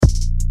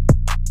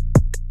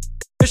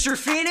Mr.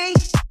 Feeney?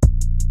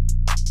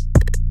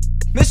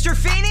 Mr.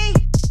 Feeney?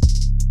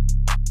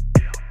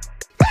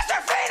 Mr.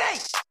 Feeney!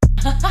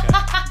 Smart.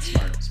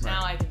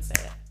 Now I can say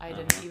it. I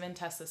didn't even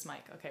test this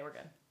mic. Okay, we're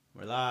good.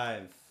 We're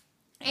live.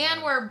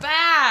 And we're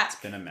back.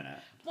 It's been a minute.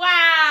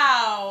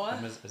 Wow.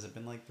 Has it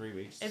been like 3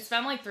 weeks? It's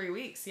been like 3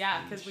 weeks,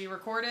 yeah, because we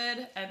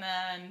recorded and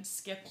then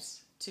skipped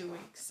 2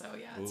 weeks. So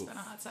yeah, it's been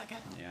a hot second.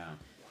 Yeah.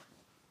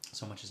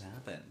 So much has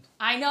happened.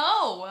 I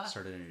know.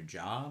 Started a new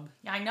job.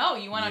 I know.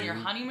 You went on your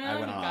honeymoon. I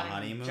went you on got a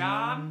honeymoon. New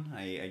job.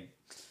 I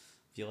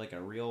feel like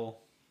a real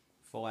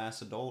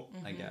full-ass adult,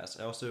 I guess.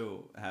 I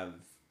also have...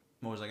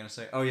 What was I going to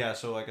say? Oh, yeah.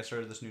 So, like, I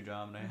started this new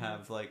job, and I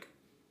have, like,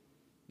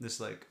 this,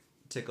 like,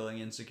 tickling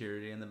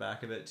insecurity in the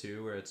back of it,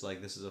 too, where it's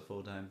like, this is a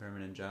full-time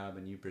permanent job,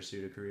 and you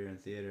pursued a career in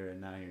theater,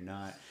 and now you're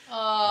not.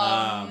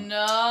 Oh,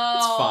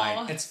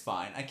 no. It's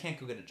fine. I can't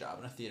go get a job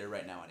in a theater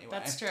right now anyway.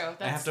 That's true.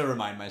 I have to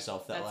remind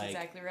myself that, that's like...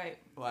 exactly right.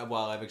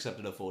 While I've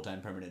accepted a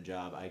full-time permanent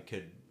job, I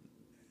could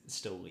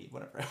still leave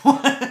whatever I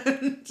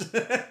want.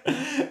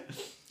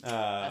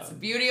 That's the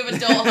beauty of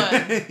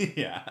adulthood.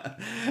 Yeah.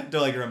 To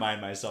like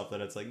remind myself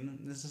that it's like,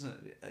 this isn't,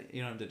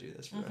 you don't have to do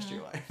this for the rest of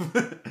your life.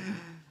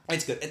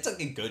 It's good. It's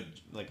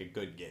like a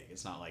good gig.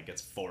 It's not like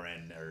it's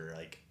foreign or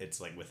like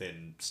it's like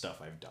within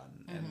stuff I've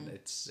done, and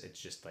it's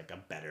just like a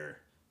better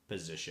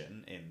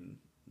position in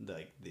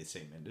like the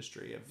same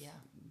industry of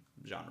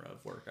genre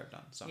of work I've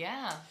done. So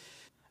Yeah. I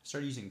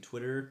started using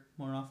Twitter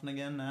more often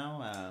again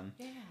now.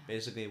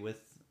 Basically it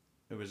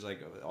was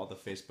like all the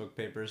Facebook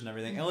papers and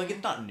everything. And like,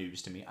 it's not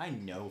news to me. I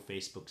know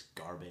Facebook's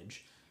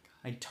garbage.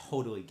 I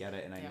totally get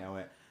it and I know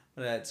it.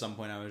 But at some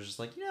point I was just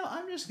like,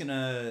 I'm just going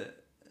to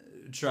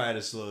try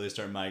to slowly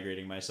start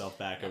migrating myself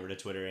back over to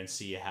Twitter and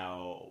see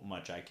how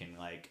much I can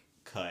like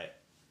cut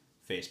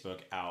Facebook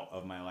out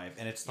of my life.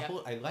 And it's the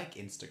whole, I like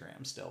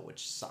Instagram still,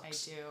 which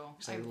sucks. I do.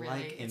 'Cause I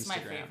like it's Instagram. my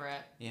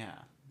favorite. Yeah.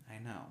 I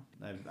know.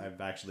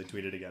 I've actually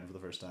tweeted again for the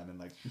first time in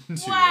like 2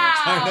 years. Wow.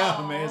 I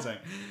know, amazing.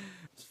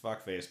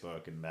 Fuck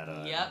Facebook and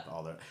Meta Yep. and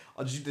all that.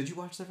 Oh, did you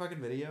watch the fucking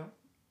video?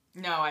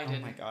 No, I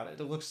didn't. Oh my god,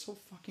 it looks so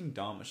fucking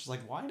dumb. It's just like,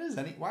 why? I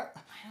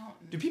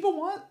don't. Do people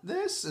want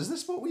this? Is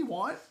this what we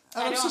want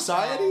out of don't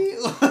society?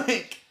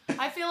 Like,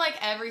 I feel like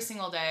every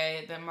single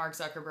day that Mark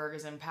Zuckerberg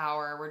is in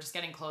power, we're just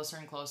getting closer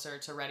and closer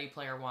to Ready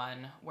Player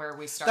One, where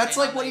we start. that's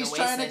like what he's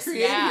trying to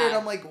create here, and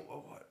I'm like,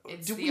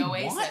 It's do the we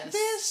Oasis. want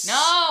this? No,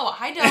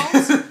 I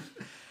don't.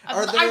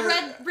 Are I there-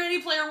 read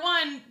Ready Player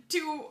One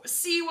to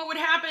see what would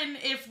happen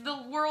if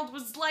the world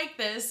was like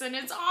this, and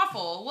it's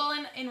awful. Well,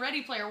 in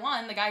Ready Player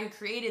One, the guy who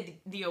created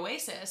the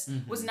Oasis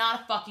was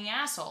not a fucking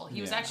asshole.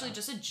 He was actually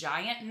just a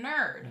giant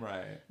nerd.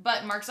 Right.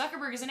 But Mark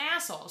Zuckerberg is an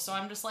asshole, so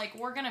I'm just like,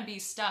 we're gonna be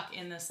stuck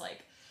in this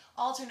like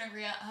alternate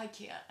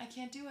reality. I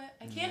can't do it.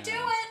 I can't do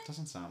it.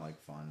 Doesn't sound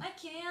like fun. I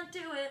can't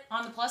do it.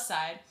 On the plus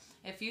side,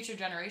 if future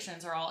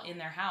generations are all in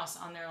their house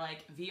on their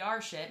like VR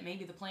shit,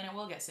 maybe the planet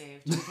will get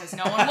saved because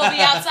no one will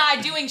be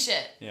outside doing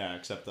shit. Yeah,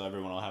 except that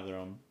everyone will have their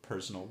own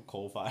personal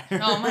coal fire.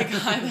 Oh my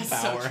god, that's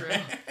power. so true.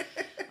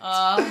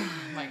 Oh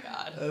my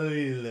god.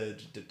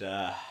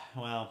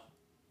 Well,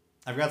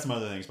 I've got some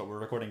other things, but we're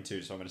recording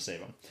too, so I'm going to save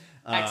them.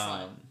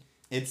 Excellent.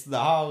 It's the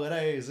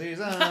holiday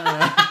season.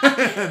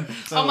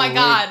 Oh my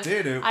god.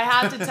 I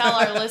have to tell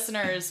our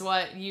listeners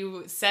what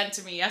you sent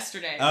to me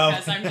yesterday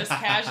because I'm just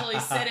casually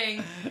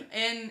sitting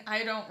in,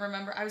 I don't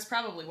remember, I was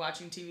probably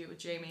watching TV with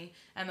Jamie,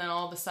 and then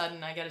all of a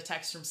sudden I get a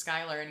text from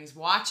Skylar and he's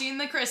watching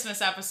the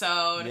Christmas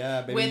episode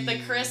with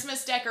the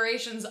Christmas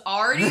decorations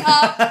already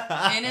up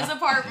in his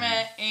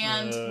apartment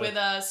and with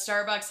a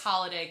Starbucks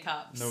holiday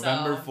cup.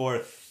 November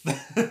 4th.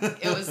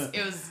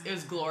 It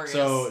was glorious.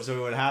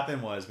 So what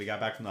happened was we got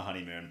back from the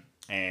honeymoon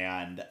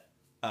and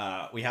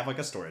we have like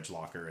a storage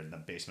locker in the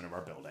basement of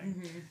our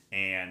building,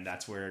 and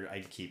that's where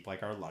I keep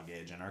like our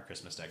luggage and our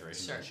Christmas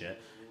decorations and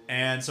shit.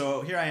 And so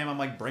here I am, I'm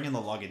like bringing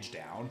the luggage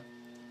down.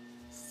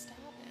 Stop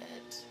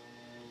it.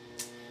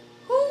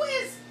 Who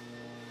is?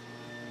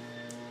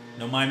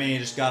 No mind me, you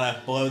just gotta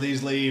blow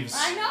these leaves.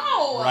 I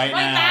know. Right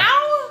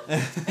now?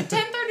 At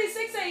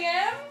 10:36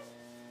 a.m.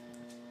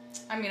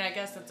 I mean, I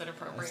guess that's an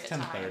appropriate It's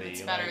time. 10:30.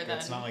 It's better than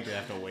It's not like they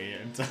have to wait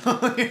until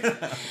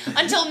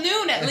until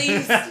noon at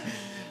least.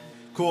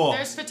 Cool.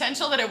 There's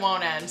potential that it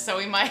won't end, so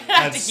we might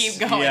have to keep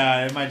going.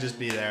 Yeah, it might just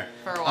be there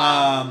for a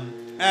while.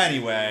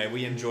 Anyway,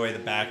 we enjoy the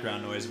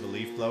background noise of a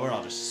leaf blower.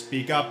 I'll just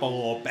speak up a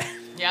little bit.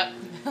 Yep.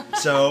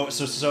 So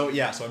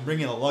I'm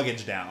bringing the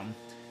luggage down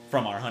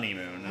from our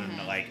honeymoon,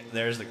 and like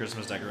there's the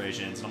Christmas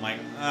decorations, and I'm like,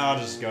 I'll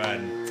just go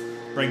ahead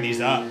and bring these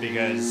up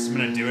because I'm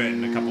gonna do it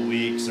in a couple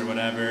weeks or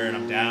whatever, and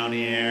I'm down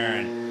here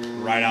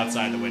and right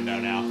outside the window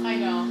now. I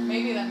know.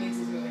 Maybe that means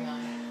he's moving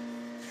on.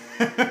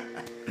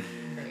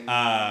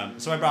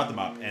 So I brought them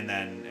up,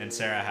 and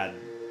Sarah had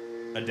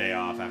a day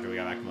off after we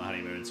got back from the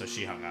honeymoon, so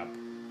she hung up.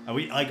 And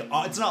we like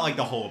it's not like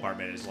the whole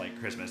apartment is like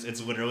Christmas.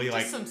 It's literally just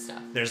like some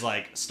stuff. There's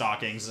like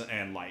stockings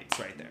and lights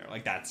right there.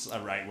 Like that's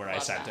right where I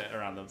set it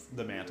around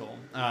the mantle.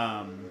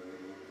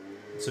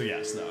 So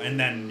yes, though, and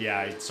then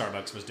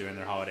Starbucks was doing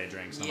their holiday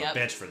drinks. And I'm a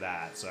bitch for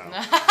that. So,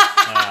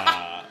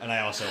 and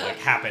I also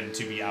happened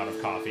to be out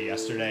of coffee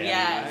yesterday.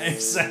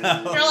 Yes. Anyway,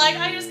 so you're like,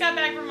 I just got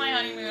back from my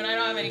honeymoon. I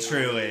don't have any.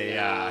 Truly,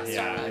 yeah,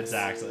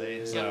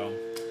 exactly. So,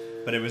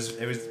 but it was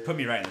put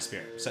me right in the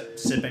spirit.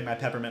 Sipping my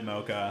peppermint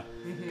mocha,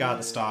 got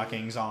the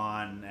stockings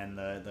on, and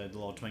the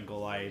little twinkle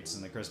lights,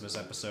 and the Christmas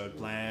episode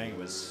playing. It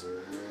was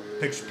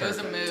picture perfect. It was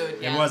a mood.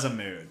 Yeah. It was a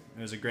mood.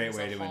 It was a great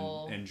way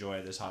to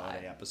enjoy this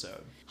holiday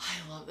episode.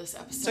 I love this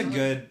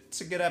episode. It's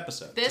a good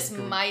episode.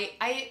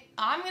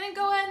 I'm gonna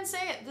go ahead and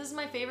say it. This is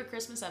my favorite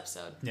Christmas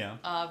episode. Yeah.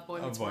 Of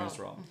Boy Meets World.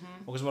 Well,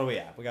 because what do we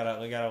have? We gotta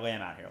lay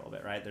them out here a little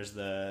bit, right? There's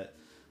the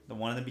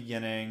one in the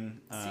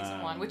beginning.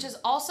 Season 1, which is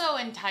also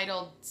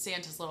entitled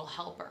Santa's Little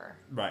Helper.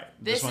 Right.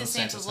 This is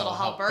Santa's Little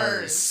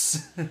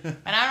Helpers. And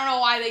I don't know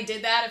why they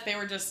did that, if they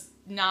were just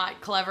not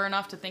clever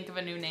enough to think of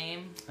a new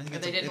name. Or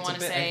they didn't want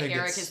to say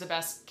Eric is the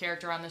best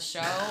character on the show.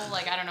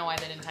 I don't know why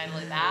they didn't title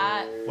it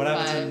that. What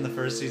happens in the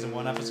first season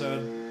 1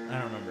 episode? I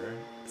don't remember.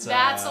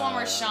 That's the one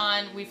where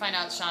we find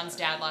out Sean's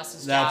dad lost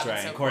his job. That's right.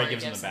 And so Corey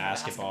gives him the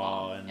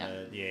basketball. And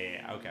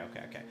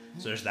okay.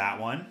 So there's that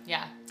one.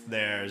 Yeah.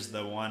 There's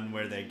the one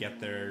where they get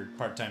their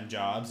part-time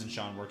jobs and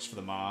Sean works for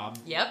the mob.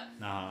 Yep.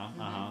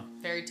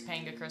 Very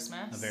Topanga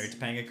Christmas. A Very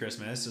Topanga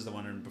Christmas is the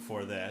one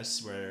before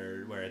this,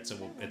 where it's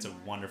a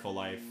Wonderful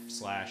Life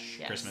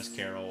 / Christmas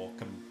Carol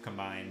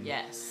combined.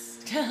 Yes.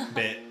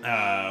 Bit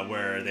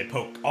where they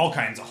poke all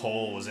kinds of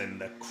holes in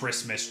the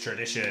Christmas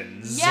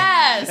traditions.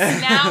 Yes.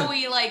 Now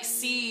we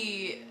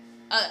see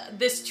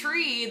this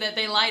tree that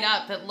they light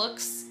up that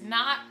looks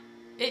not.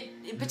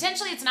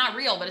 Potentially it's not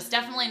real, but it's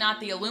definitely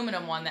not the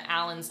aluminum one that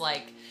Alan's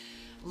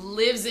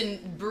lives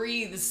and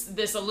breathes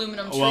this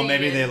aluminum tree. Well,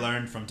 maybe they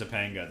learned from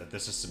Topanga that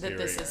this is superior.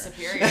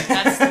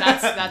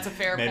 That's a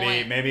fair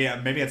point. Maybe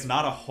it's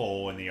not a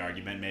hole in the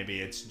argument.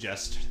 Maybe it's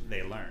just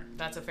they learned.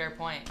 That's a fair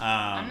point.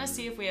 I'm gonna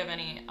see if we have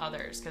any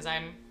others, because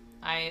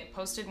I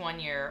posted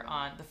one year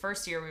on the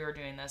first year we were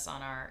doing this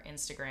on our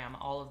Instagram,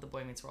 all of the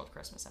Boy Meets World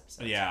Christmas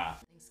episodes. Yeah.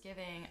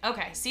 Thanksgiving.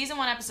 Okay, season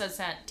 1 episode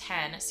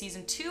 10,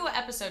 season 2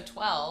 episode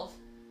 12.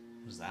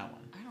 What was that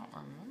one? I don't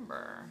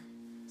remember.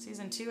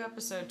 Season 2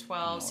 episode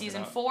 12,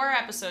 season 4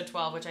 episode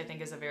 12, which I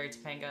think is a Very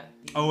Topanga.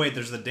 Oh wait,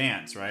 there's the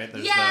dance, right?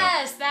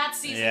 That's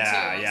season 2.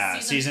 Yeah.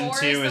 Season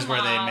 2 is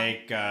where mom.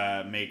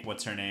 they make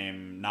what's her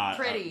name not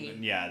Pretty.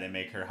 They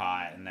make her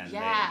hot, and then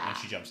and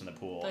she jumps in the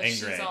pool.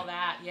 Ingrid. She's all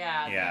that.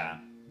 Yeah. Yeah.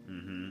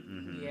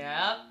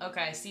 Yep.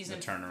 Okay. Season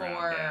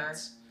 4.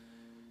 Dance.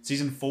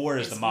 Season 4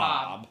 is the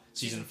mob.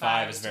 Season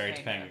 5 is Very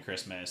Topanga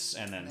Christmas,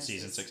 and then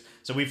season 6.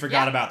 So we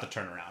forgot about the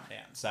turnaround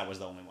dance. That was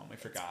the only one we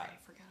forgot.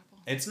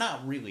 It's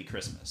not really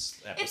Christmas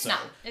episode. It's not.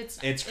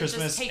 It's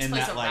Christmas in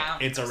that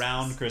it's Christmas.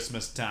 around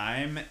Christmas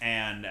time,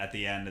 and at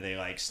the end they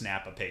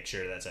snap a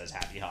picture that says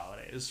Happy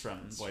Holidays from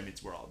Boy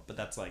Meets World, but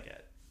that's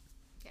it.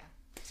 Yeah.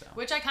 So.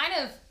 Which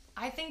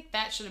I think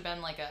that should have been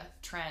a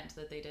trend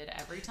that they did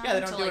every time. Yeah,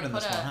 they don't do it in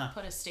this one, huh?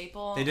 Put a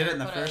staple. They did it in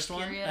the first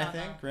one, I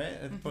think, right?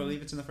 I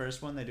believe it's in the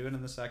first one. They do it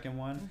in the second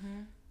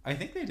one. I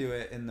think they do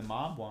it in the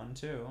mob one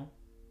too,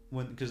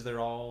 because they're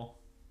all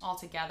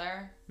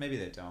together. Maybe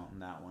they don't in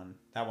that one.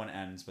 That one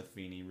ends with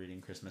Feeny reading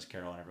Christmas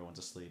Carol and everyone's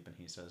asleep, and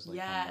he says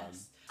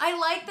yes. I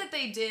like that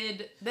they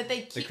did that.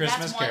 They keep the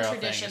Christmas that's one Carol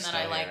tradition that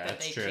I like that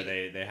that's they true.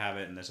 keep. They have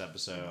it in this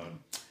episode,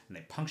 and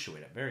they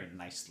punctuate it very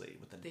nicely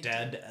with the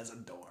dead as a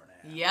doornail.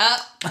 Yep.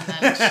 And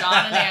then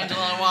Sean and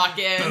Angela walk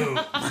in. Boom.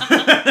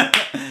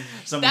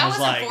 Someone that was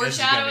like,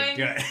 foreshadowing.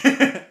 This is gonna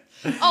be good.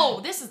 Oh,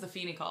 this is the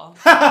Feeny call.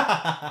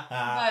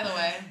 By the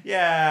way.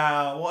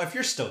 Yeah. Well, if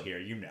you're still here,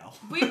 you know.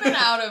 We've been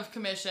out of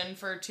commission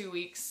for 2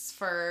 weeks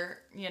for,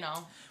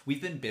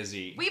 We've been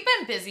busy.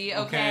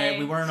 Okay.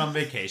 We weren't on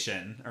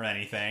vacation or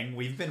anything.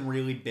 We've been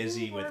really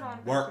busy with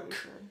work.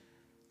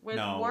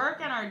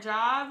 Work and our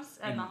jobs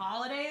and the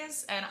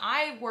holidays. And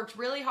I worked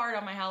really hard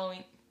on my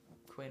Halloween.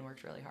 Quinn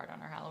worked really hard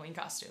on our Halloween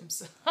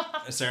costumes.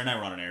 Sarah and I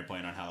were on an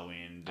airplane on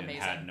Halloween and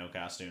had no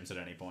costumes at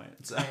any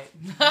point. So.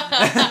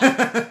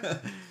 Right.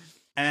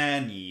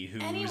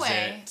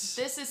 Anyway,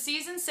 this is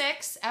season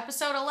 6,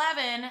 episode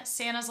 11,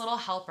 Santa's Little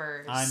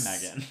Helpers. I'm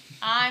Megan.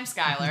 I'm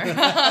Skylar.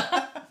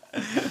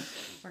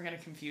 We're going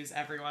to confuse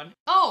everyone.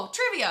 Oh,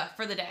 trivia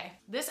for the day.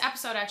 This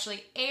episode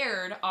actually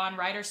aired on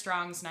Ryder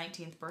Strong's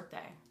 19th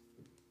birthday.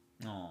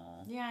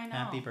 Aw. Yeah, I know.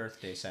 Happy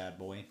birthday, sad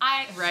boy.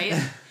 Right?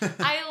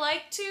 I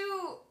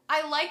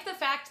like the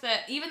fact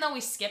that even though we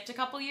skipped a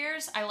couple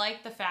years, I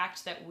like the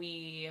fact that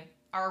we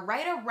are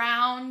right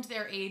around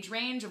their age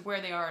range of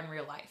where they are in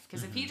real life.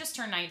 Because if he just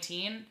turned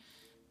 19,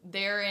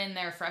 they're in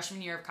their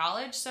freshman year of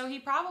college, so he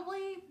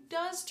probably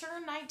does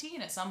turn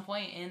 19 at some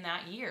point in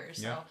that year.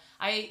 So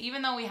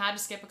even though we had to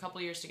skip a couple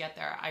years to get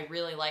there, I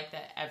really like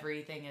that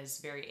everything is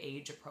very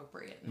age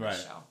appropriate in the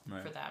show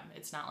for them.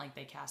 It's not like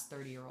they cast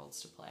 30-year-olds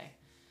to play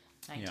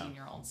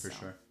 19-year-olds. For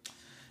sure.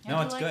 Yeah,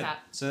 no, it's like good. That.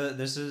 So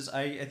this is,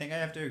 I think I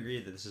have to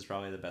agree that this is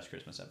probably the best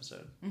Christmas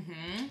episode.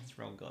 Mm-hmm. It's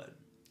real good.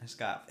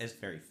 It's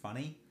very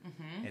funny.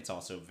 Mm-hmm. It's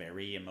also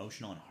very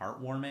emotional and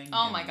heartwarming.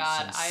 Oh my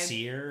God,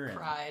 sincere. I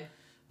cried.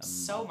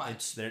 So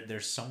much.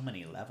 There's so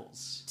many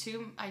levels.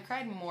 I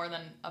cried more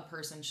than a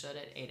person should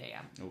at 8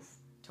 a.m. Oof.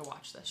 to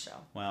watch this show.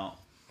 Well,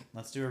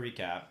 let's do a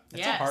recap. It's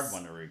Yes. a hard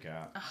one to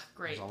recap.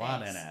 Great. There's a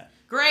lot in it.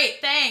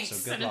 Great, thanks.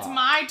 So good and luck. it's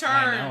my turn.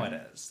 I know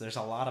it is. There's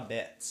a lot of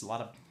bits, a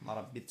lot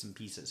of bits and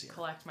pieces here.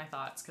 Collect my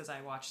thoughts because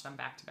I watched them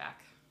back to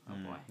back. Oh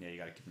boy. Yeah, you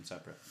gotta keep them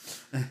separate.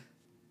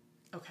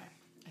 Okay,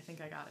 I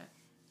think I got it.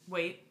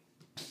 Wait.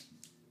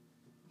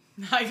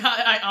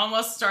 I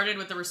almost started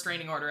with the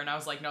restraining order and I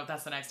was like, nope,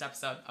 that's the next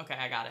episode. Okay,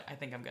 I got it. I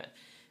think I'm good.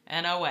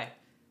 And away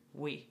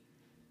we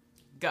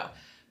go.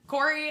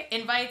 Corey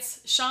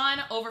invites Sean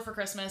over for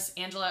Christmas.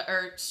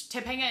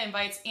 Topanga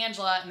invites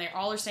Angela, and they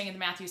all are staying at the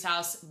Matthews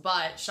house,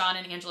 but Sean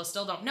and Angela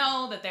still don't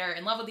know that they're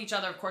in love with each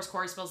other. Of course,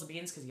 Corey spills the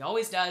beans because he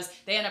always does.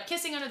 They end up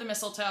kissing under the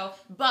mistletoe,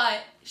 but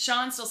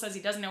Sean still says he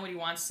doesn't know what he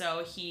wants,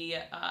 so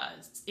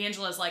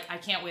Angela's like, I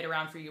can't wait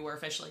around for you. We're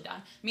officially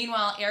done.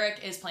 Meanwhile,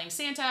 Eric is playing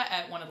Santa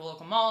at one of the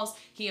local malls.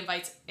 He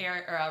invites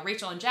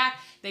Rachel and Jack.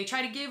 They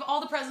try to give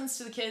all the presents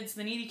to the kids,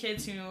 the needy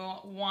kids who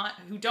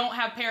don't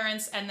have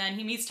parents, and then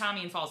he meets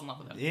Tommy and falls in love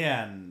with him.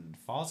 Yeah, and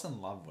falls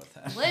in love with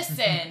him.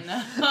 Listen,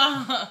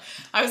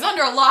 I was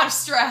under a lot of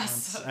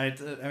stress. I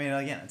mean,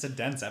 again, it's a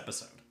dense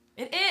episode.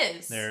 It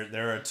is.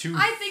 There are two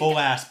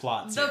full-ass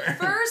plots here. The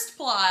first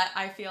plot,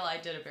 I feel I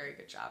did a very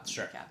good job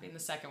sure. recapping. The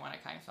second one, I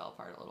kind of fell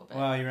apart a little bit.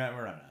 Well, we're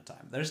running out of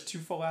time. There's two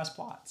full-ass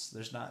plots.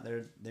 There's not.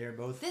 They're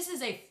both. This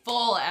is a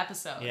full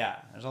episode. Yeah,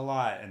 there's a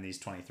lot in these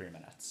 23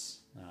 minutes.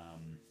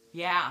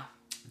 Yeah.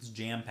 It's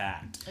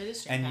jam-packed. It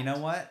is jam-packed. And you know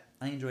what?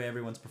 I enjoy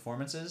everyone's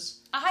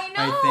performances. I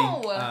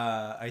know.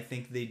 I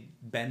think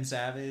Ben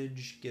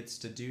Savage gets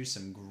to do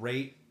some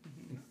great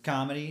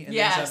comedy in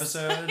this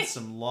episode.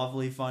 Some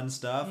lovely, fun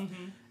stuff.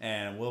 Mm-hmm.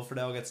 And Will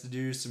Friedle gets to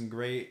do some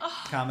great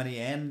comedy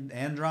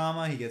and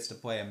drama. He gets to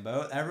play them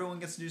both. Everyone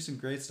gets to do some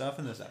great stuff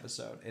in this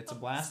episode. It's a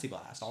blasty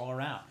blast all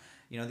around.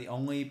 You know, the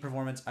only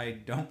performance I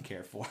don't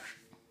care for.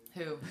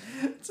 Who?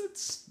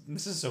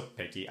 This is so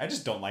picky. I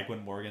just don't like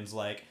when Morgan's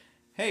like,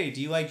 hey,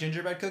 do you like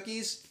gingerbread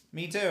cookies?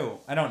 Me too.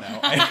 I don't know.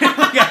 I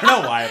don't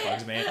know why it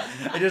bugs me.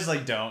 I just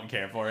don't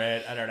care for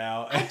it. I don't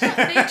know. They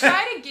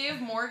try to give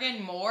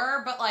Morgan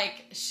more, but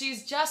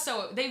she's just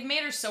they've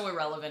made her so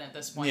irrelevant at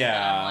this point. Yeah.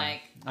 That I'm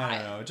like, I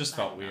don't know. It just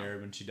felt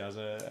weird when she does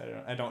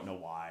it. I don't know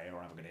why. I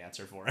don't have a good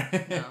answer for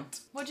it. No.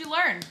 What'd you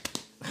learn?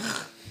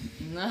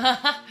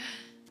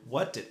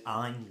 What did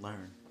I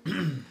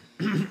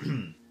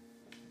learn?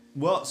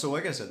 Well, so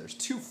like I said, there's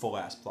two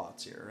full-ass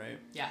plots here, right?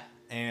 Yeah.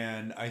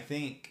 And I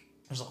think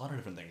there's a lot of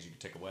different things you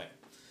could take away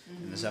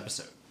in this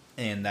episode.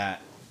 And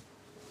that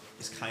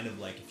is kind of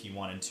like if you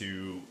wanted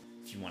to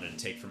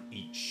take from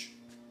each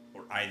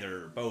or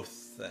either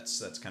both, that's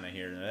kind of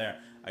here and there.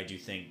 I do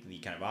think the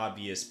kind of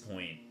obvious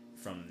point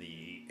from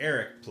the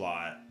Eric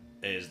plot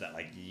is that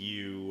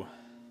you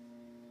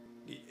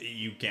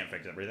can't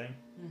fix everything,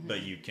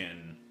 but you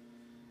can.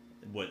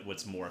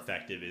 What's more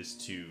effective is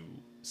to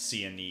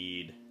see a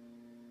need,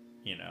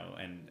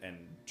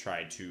 and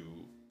try to,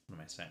 what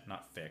am I saying?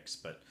 Not fix,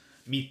 but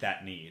meet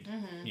that need.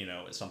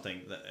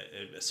 Something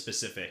that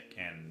specific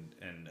and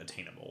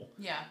attainable.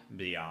 Yeah.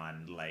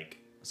 Beyond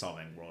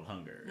solving world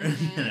hunger.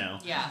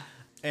 Yeah.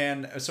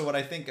 And so what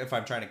I think, if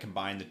I'm trying to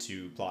combine the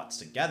two plots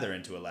together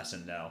into a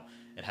lesson, though,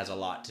 it has a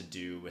lot to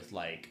do with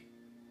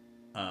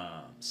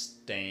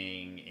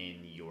staying in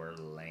your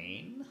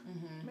lane,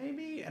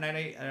 maybe. And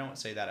I don't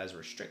say that as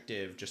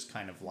restrictive, just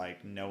kind of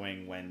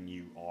knowing when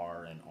you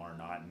are and are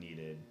not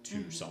needed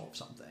to solve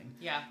something.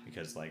 Yeah.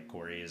 Because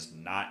Corey is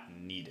not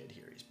needed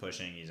here. He's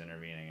pushing, he's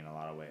intervening in a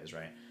lot of ways,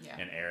 right? Yeah.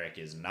 And Eric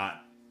is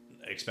not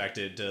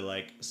expected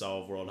to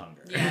solve world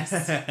hunger. Yes.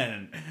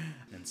 and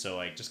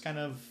so just kind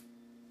of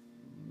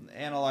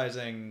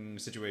analyzing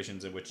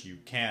situations in which you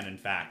can in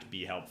fact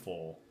be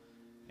helpful,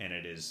 and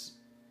it is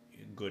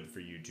good for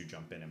you to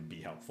jump in and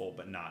be helpful,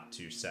 but not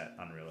to set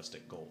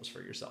unrealistic goals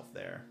for yourself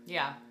there.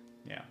 Yeah.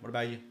 What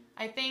about you?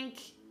 I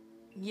think,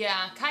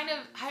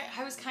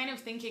 I was kind of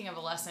thinking of a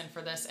lesson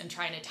for this and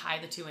trying to tie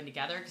the two in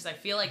together, because I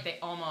feel like they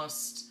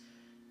almost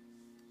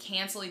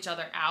cancel each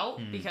other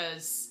out,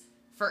 because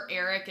for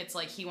Eric, it's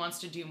he wants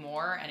to do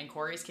more, and in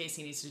Corey's case,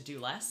 he needs to do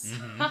less.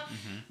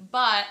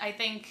 But I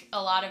think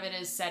a lot of it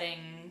is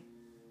setting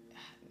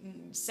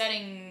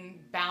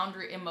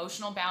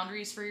emotional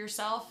boundaries for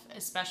yourself,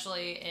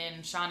 especially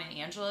in Sean and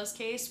Angela's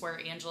case, where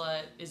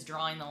Angela is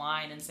drawing the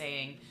line and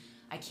saying,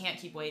 I can't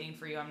keep waiting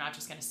for you. I'm not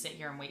just going to sit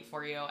here and wait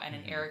for you. And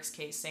in Eric's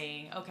case,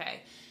 saying,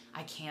 okay,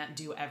 I can't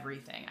do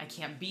everything. I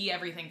can't be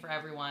everything for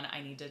everyone.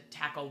 I need to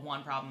tackle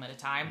one problem at a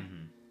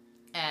time.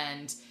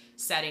 And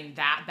setting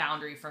that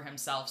boundary for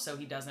himself so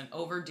he doesn't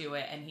overdo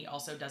it, and he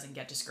also doesn't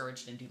get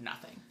discouraged and do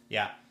nothing.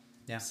 Yeah.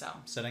 So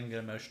setting good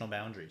emotional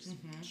boundaries.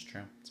 It's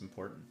true. It's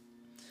important.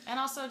 And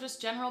also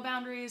just general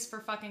boundaries for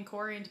fucking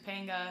Corey and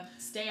Topanga.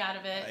 Stay out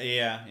of it.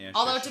 Yeah.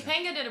 Although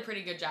Topanga did a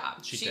pretty good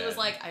job. She did. was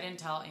like, I didn't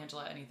tell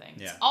Angela anything.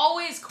 Yeah. It's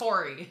always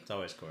Corey. It's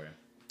always Corey.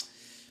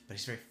 But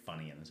he's very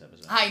funny in this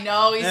episode. I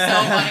know, he's so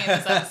funny in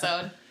this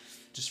episode.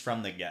 Just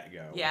from the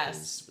get-go.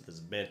 Yes. With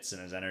his bits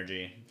and his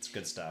energy. It's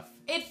good stuff.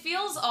 It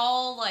feels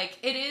all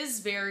it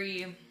is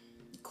very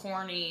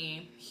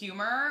corny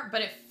humor,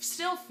 but it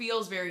still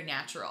feels very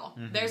natural.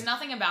 Mm-hmm. There's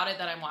nothing about it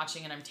that I'm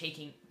watching and I'm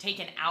taken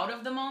out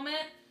of the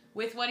moment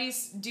with what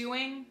he's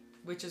doing,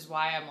 which is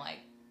why I'm like,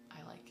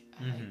 I like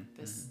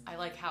this. I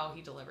like how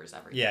he delivers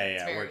everything.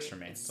 Yeah, it works for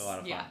me. It's a lot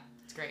of fun. Yeah,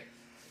 it's great.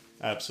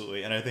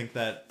 Absolutely, and I think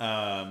that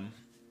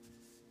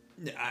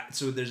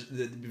so there's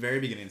the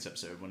very beginning of this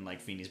episode when like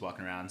Feeney's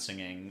walking around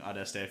singing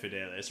Adeste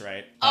Fidelis,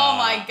 right? Oh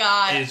my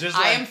god, it's just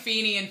I like, am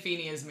Feeny and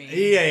Feeny is me.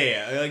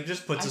 Yeah. Like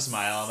just puts a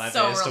smile on my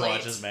so face relate. to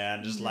watch this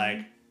man just like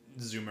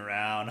zoom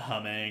around,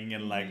 humming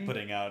and like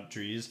putting out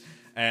trees.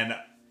 And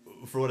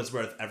for what it's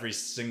worth, every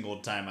single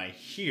time I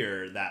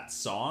hear that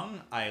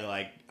song, I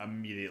like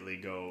immediately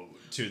go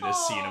to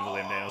this scene of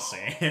William Dale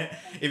singing it.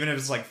 Even if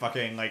it's like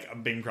fucking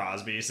like Bing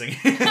Crosby singing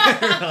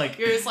like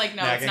you're just like,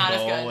 no, it's not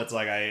as good. It's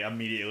like I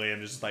immediately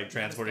am just like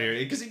transported here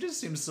because he just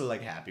seems so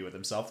like happy with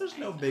himself. There's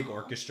no big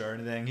orchestra or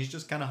anything. He's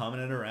just kind of humming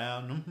it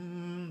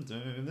around.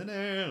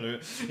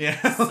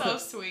 Yeah, so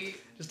sweet.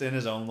 Just in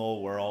his own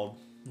little world.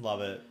 Love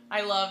it.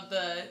 I love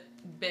the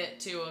bit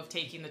too of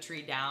taking the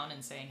tree down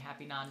and saying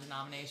happy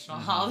non-denominational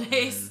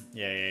holidays.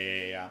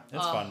 Yeah.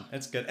 It's fun.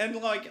 It's good. And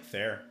like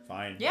fair,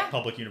 fine. Yeah.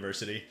 Public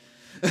university.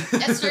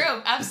 It's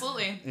true.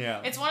 Absolutely.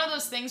 Yeah. It's one of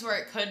those things where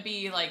it could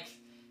be like,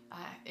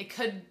 it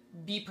could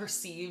be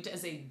perceived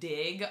as a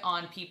dig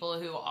on people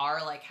who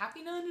are like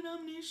happy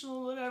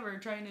non-denominational, whatever,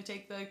 trying to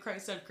take the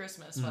Christ of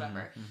Christmas,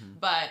 whatever.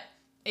 But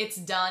it's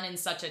done in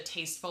such a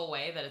tasteful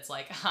way that it's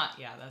like,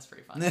 yeah, that's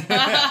pretty fun.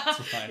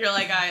 You're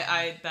like,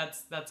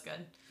 that's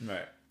good.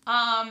 Right.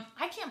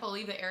 I can't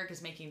believe that Eric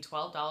is making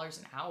 $12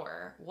 an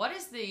hour. What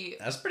is the...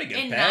 That's pretty good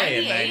in pay 98?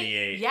 in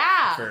 98.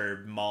 Yeah.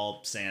 For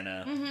mall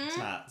Santa.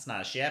 It's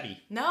not shabby.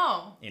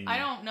 No. In I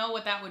don't know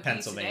what that would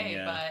be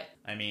today, but...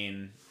 I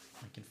mean,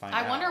 we can find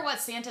out. I wonder what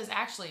Santas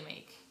actually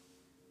make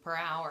per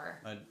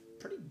hour. A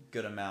pretty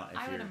good amount if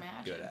I would you're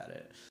imagine. good at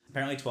it.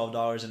 Apparently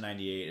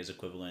 $12.98 is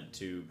equivalent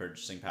to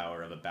purchasing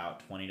power of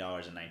about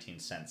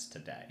 $20.19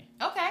 today.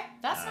 Okay,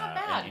 that's not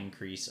bad. An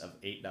increase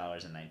of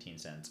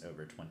 $8.19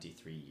 over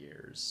 23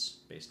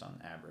 years based on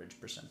average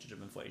percentage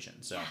of inflation.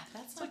 So yeah,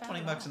 that's it's not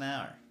like bad $20 an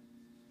hour.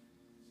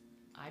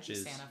 I'd be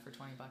Santa for $20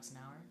 an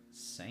hour.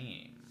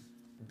 Same.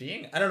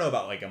 I don't know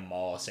about like a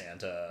mall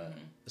Santa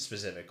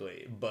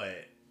specifically,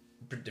 but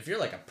if you're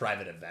like a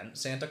private event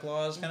Santa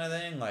Claus kind of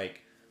thing, like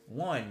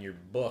one, you're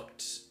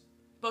booked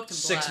and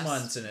 6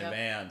 months in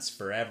advance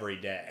for every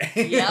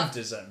day of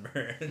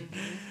December.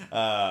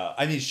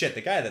 I mean, shit,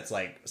 the guy that's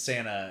like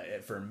Santa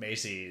for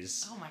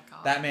Macy's. Oh my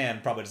god. That man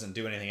probably doesn't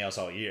do anything else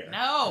all year.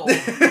 No.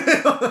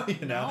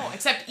 You know? No,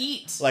 except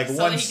eat. Like so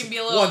once, that he can be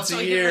a little, once so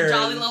a he year, can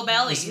have a jolly little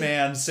belly. This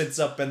man sits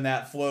up in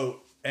that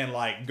float and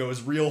like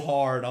goes real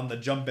hard on the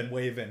jumping,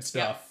 waving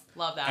stuff. Yep.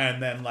 Love that.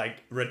 And then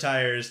like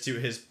retires to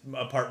his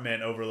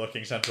apartment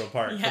overlooking Central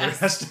Park for the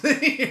rest of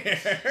the year.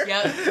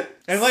 Yep.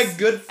 And like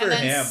good for and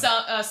then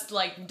him.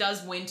 Like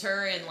does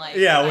winter in like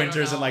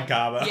winters in like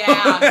Cabo.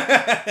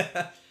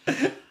 Yeah.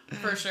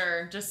 For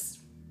sure.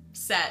 Just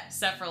set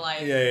for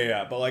life.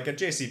 Yeah. But like a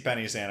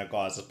JCPenney Santa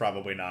Claus is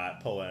probably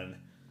not pulling.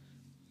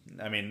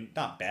 I mean,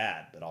 not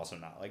bad, but also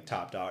not like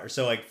top dollar.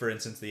 So like for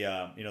instance, the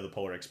the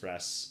Polar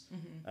Express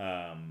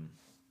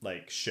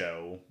like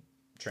show.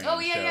 Train show.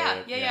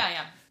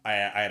 Yeah. I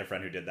had a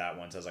friend who did that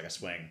once as like a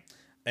swing.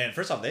 And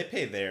first off, they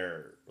pay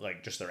their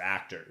like just their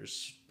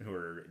actors who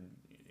are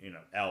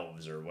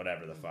elves or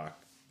whatever the fuck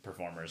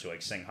performers who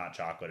like sing Hot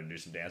Chocolate and do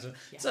some dancing.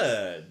 Yes. It's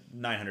a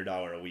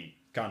 $900 a week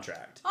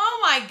contract. Oh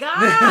my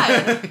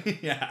god.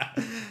 Yeah.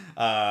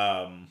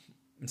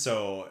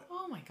 So.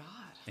 Oh my god.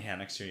 Yeah,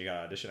 next year you got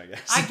to audition, I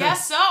guess. I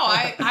guess so.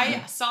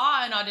 I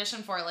saw an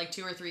audition for it like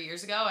 2 or 3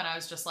 years ago, and I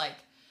was just like,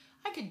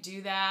 I could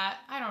do that.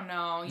 I don't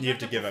know. You have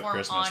to give up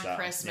Christmas on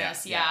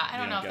Christmas. Yeah. I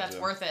don't know if that's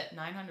worth it.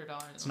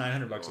 $900. It's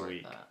 $900 a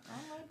week.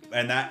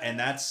 And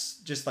that's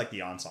just like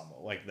the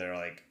ensemble. Like they're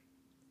like,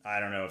 I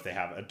don't know if they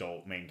have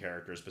adult main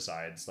characters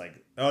besides like,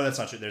 oh, that's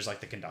not true. There's like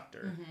the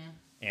conductor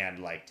and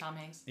like Tom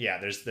Hanks. Yeah,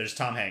 there's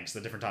Tom Hanks,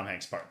 the different Tom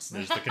Hanks parts.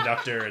 There's the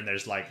conductor and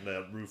there's like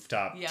the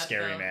rooftop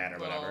scary man or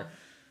whatever.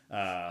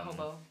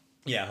 Hobo.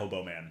 Yeah,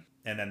 hobo man.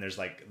 And then there's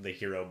like the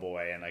hero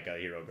boy and like a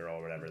hero girl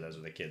or whatever. Those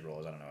are the kid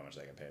roles. I don't know how much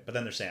they get paid. But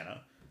then there's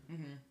Santa.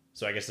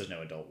 So I guess there's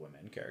no adult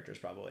women characters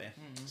probably.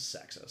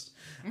 Sexist.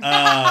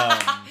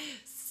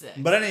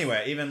 But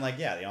anyway, even like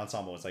the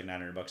ensemble is like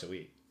 $900 a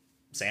week.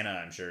 Santa,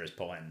 I'm sure, is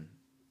pulling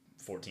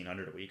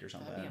 $1,400 a week or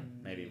something,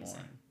 maybe more.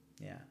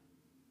 Yeah.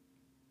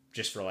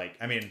 Just for like,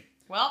 I mean.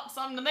 Well,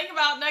 something to think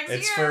about next year.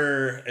 It's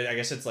for, I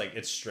guess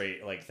it's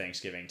straight like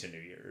Thanksgiving to New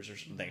Year's or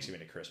Thanksgiving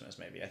to Christmas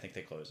maybe. I think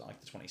they close on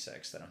like the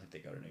 26th. I don't think they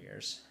go to New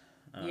Year's.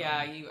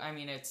 I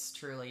mean, it's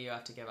truly, you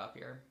have to give up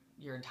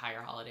your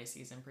entire holiday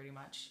season pretty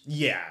much.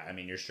 Yeah, I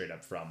mean, you're straight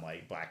up from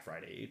like Black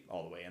Friday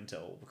all the way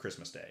until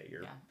Christmas Day.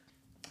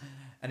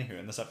 Anywho,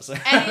 in this episode.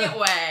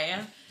 Anyway.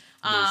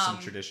 There's some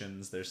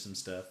traditions, there's some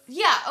stuff.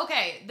 Yeah,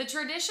 okay. The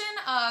tradition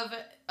of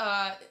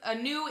a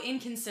new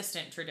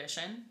inconsistent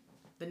tradition,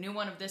 the new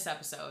one of this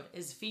episode,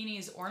 is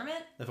Feeney's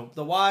ornament.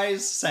 The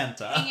Wise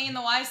Santa. Hanging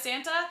the Wise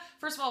Santa.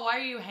 First of all, why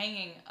are you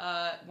hanging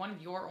one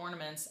of your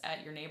ornaments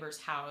at your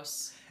neighbor's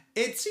house?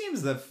 It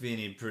seems that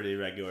Feeny pretty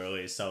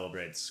regularly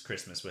celebrates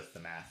Christmas with the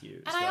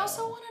Matthews. And I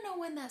also want to know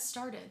when that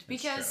started.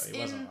 Because he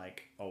wasn't,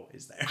 like,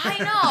 always there. I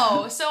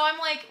know. So I'm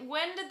like,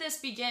 when did this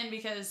begin?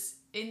 Because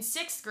in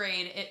 6th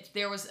grade,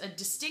 there was a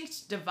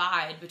distinct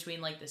divide between,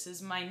 like, this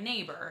is my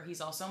neighbor. He's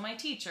also my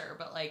teacher.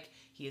 But, like,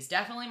 he is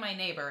definitely my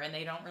neighbor. And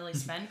they don't really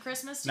spend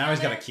Christmas together. Now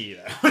he's got a key,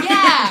 though.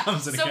 Yeah.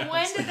 So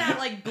when did that,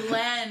 like,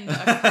 blend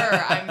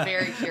occur? I'm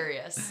very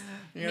curious.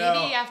 Maybe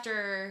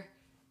after...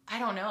 I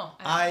don't know.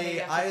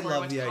 I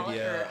love the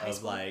idea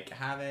of like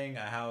having a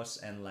house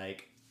and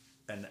like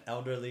an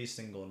elderly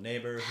single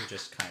neighbor who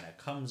just kind of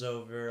comes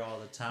over all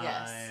the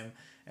time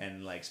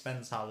and like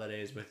spends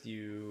holidays with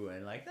you,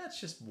 and like that's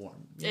just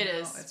warm. It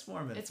is. It's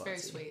warm and fuzzy. Very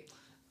sweet.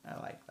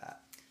 I like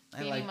that.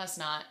 Feeny must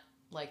not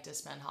like to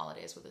spend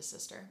holidays with his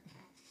sister.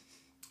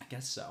 I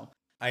guess so.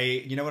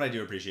 You know what I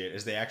do appreciate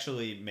is they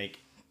actually make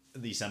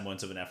the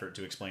semblance of an effort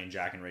to explain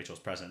Jack and Rachel's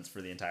presence for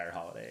the entire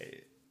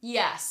holiday.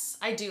 Yes,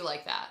 I do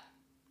like that.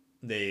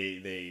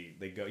 They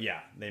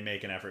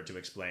make an effort to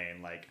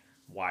explain like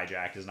why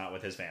Jack is not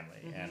with his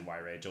family and why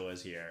Rachel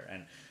is here,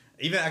 and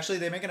even actually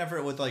they make an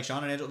effort with like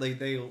Sean and Angel.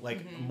 They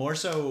more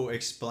so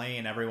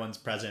explain everyone's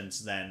presence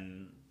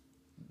than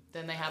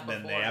they have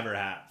before. Than they ever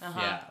have.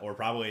 Yeah, or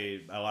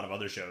probably a lot of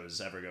other shows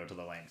ever go to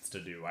the lengths to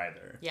do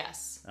either.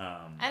 Yes.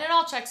 And it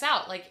all checks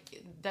out.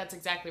 Like that's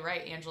exactly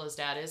right. Angela's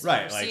dad is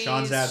right. Overseas. Like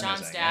Sean's dad's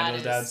missing.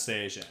 Angela's dad's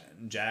station.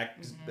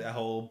 Jack's the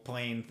whole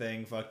plane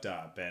thing fucked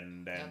up,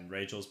 and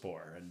Rachel's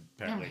poor and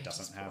apparently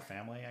doesn't have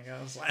family. I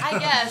guess. I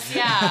guess.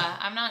 Yeah.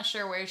 I'm not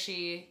sure where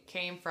she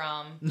came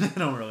from. They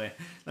don't really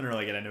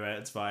get into it.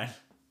 It's fine.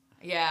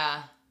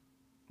 Yeah.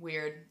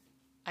 Weird.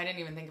 I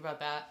didn't even think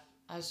about that.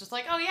 I was just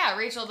like, oh yeah,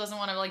 Rachel doesn't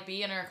want to like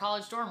be in her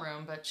college dorm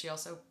room, but she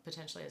also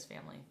potentially has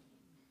family.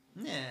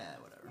 Yeah,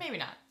 whatever. Maybe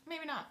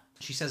not.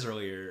 She says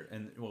earlier,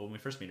 when we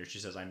first meet her, she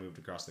says, "I moved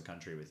across the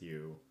country with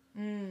you."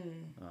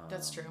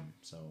 That's true.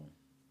 So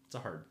it's a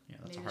hard,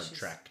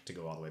 trek to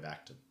go all the way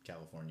back to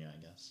California, I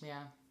guess.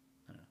 Yeah.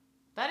 I don't know.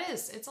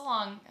 That's a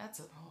long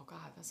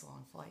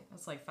flight.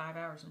 That's like 5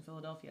 hours from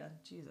Philadelphia.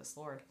 Jesus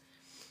Lord.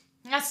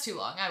 That's too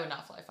long. I would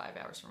not fly 5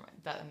 hours from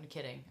that. I'm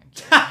kidding.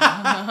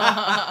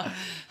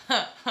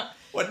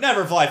 Would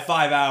never fly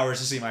 5 hours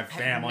to see my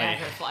family.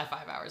 Never fly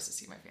 5 hours to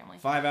see my family.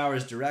 5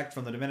 hours direct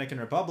from the Dominican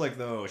Republic,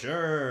 though.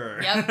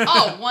 Sure. Yep.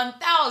 Oh,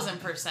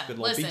 1,000%.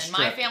 Listen,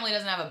 my family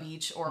doesn't have a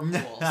beach or a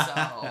pool,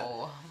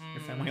 so...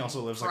 Your family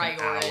also lives like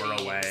an hour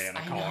away in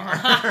a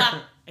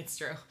car. It's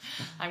true.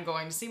 I'm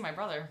going to see my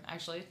brother,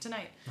 actually,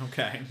 tonight.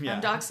 Okay, yeah.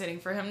 I'm dog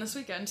sitting for him this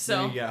weekend,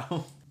 so... There you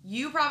go.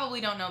 You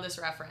probably don't know this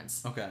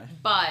reference. Okay.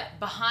 But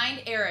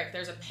behind Eric,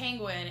 there's a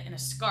penguin in a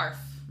scarf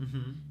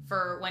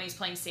for when he's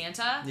playing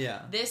Santa.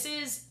 Yeah. This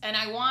is, and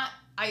I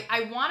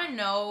want to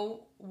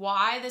know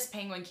why this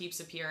penguin keeps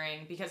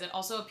appearing, because it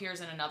also appears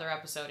in another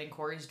episode in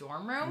Corey's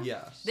dorm room.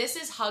 Yes. This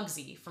is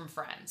Hugsy from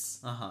Friends.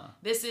 Uh-huh.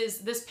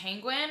 This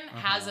penguin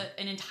has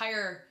an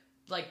entire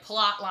like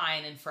plot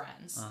line in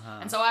Friends.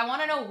 And so I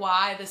want to know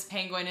why this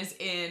penguin is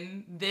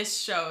in this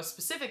show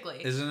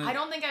specifically. I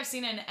don't think I've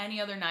seen it in any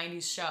other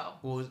 90s show.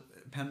 Well,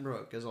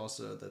 Pembroke is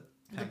also the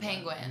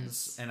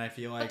penguins. And I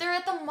feel like... But they're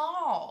at the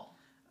mall.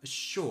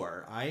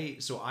 Sure. I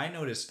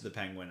noticed the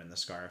penguin in the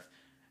scarf,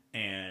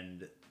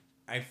 and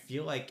I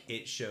feel like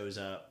it shows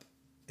up,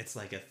 it's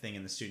like a thing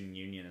in the student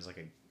union as like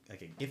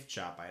a gift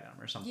shop item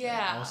or something.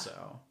 Yeah.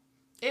 Also.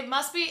 It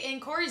must be in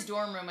Corey's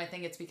dorm room. I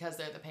think it's because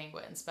they're the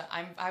penguins. But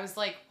I was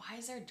like, why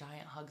is there a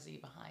giant Hugsy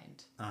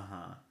behind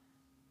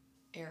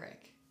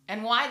Eric?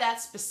 And why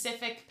that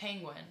specific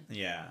penguin?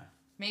 Yeah.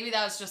 Maybe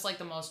that was just like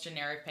the most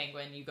generic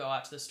penguin. You go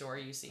out to the store,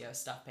 you see a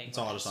stuffed penguin. It's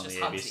all just on the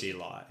ABC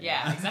lot.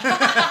 Yeah,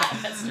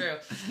 exactly. That's true.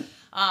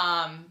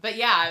 But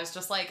yeah, I was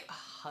just like,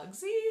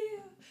 Hugsy?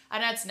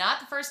 And it's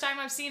not the first time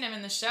I've seen him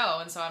in the show.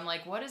 And so I'm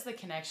like, what is the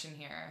connection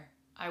here?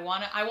 I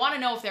want to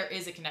know if there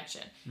is a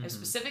connection. If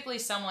specifically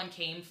someone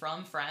came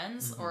from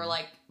Friends or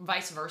like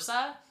vice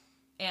versa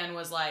and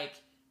was like,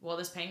 well,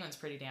 this penguin's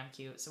pretty damn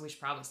cute, so we should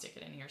probably stick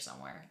it in here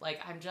somewhere. Like,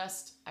 I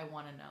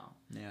want to know.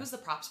 Yeah. Who's the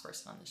props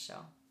person on this show?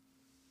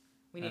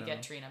 We need to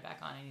get Trina back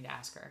on. I need to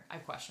ask her. I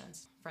have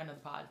questions. Friend of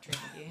the pod, Trina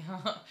D.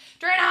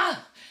 Trina!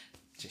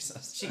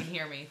 Jesus. She can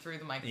hear me through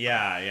the microphone.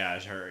 Yeah.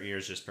 Her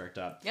ears just perked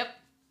up. Yep.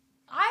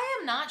 I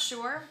am not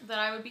sure that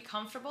I would be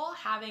comfortable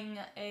having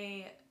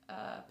a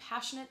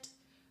passionate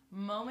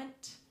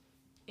moment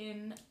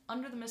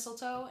under the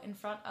mistletoe in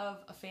front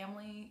of a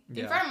family,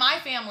 in front of my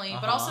family,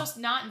 but also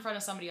not in front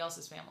of somebody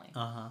else's family.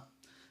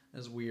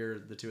 It's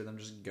weird. The two of them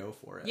just go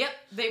for it. Yep,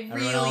 they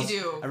really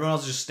do. Everyone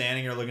else is just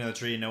standing there looking at the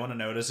tree. No one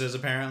notices,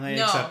 apparently,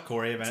 no, except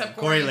Corey.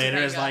 Corey later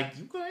is like,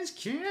 you guys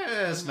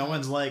kiss. No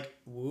one's like,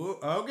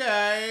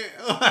 okay.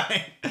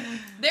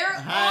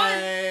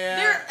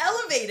 They're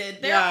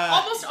elevated. They're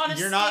almost on a stage.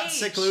 You're not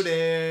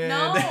secluded.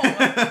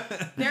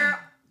 No.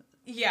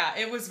 Yeah,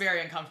 it was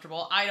very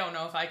uncomfortable. I don't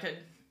know if I could...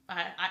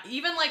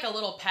 even like a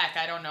little peck,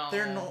 I don't know.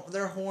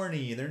 They're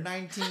horny. They're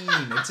 19.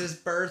 It's his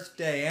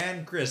birthday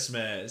and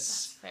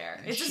Christmas. That's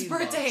fair. It's his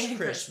birthday and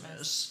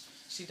Christmas.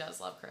 She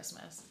does love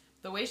Christmas.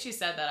 The way she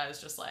said that, I was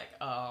just like,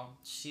 oh,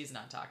 she's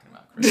not talking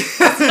about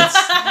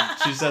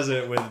Christmas. She says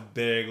it with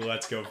big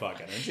 "let's go fuck"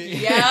 energy.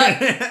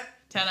 Yeah.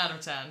 10 out of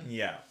 10.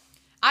 Yeah.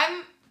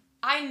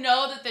 I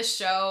know that this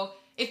show,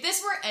 if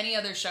this were any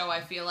other show,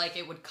 I feel like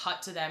it would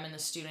cut to them in the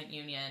student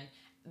union.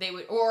 They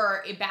would,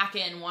 or back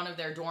in one of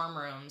their dorm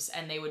rooms,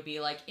 and they would be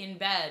like in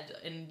bed,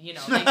 and you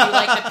know, they'd do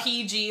like the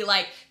PG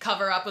like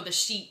cover up with a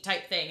sheet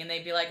type thing, and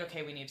they'd be like,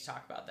 okay, we need to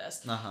talk about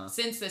this.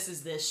 Since this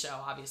is this show,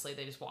 obviously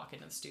they just walk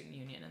into the student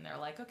union and they're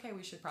like, okay,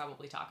 we should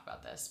probably talk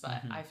about this,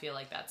 but I feel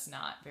like that's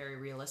not very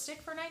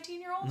realistic for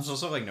 19-year-olds. There's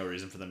also like no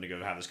reason for them to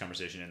go have this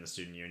conversation in the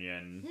student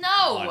union.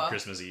 No, on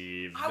Christmas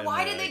Eve.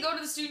 Why did they go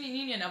to the student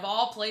union of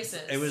all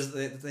places? It was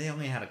they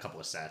only had a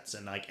couple of sets,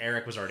 and like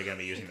Eric was already going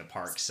to be using the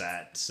park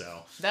set,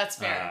 so that's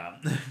fair.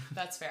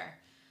 That's fair.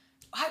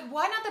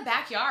 Why not the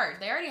backyard?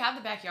 They already have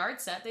the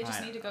backyard set. They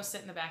just need to go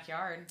sit in the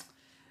backyard.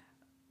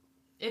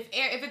 If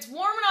it's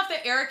warm enough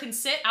that Eric can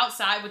sit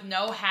outside with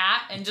no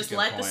hat and just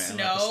let the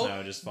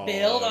snow just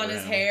build on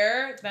his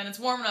hair, then it's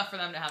warm enough for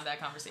them to have that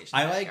conversation.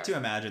 I like to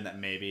imagine that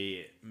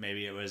maybe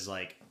it was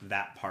like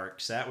that park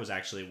set was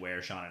actually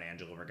where Sean and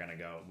Angela were going to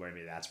go.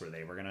 Maybe that's where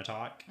they were going to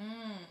talk.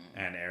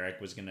 And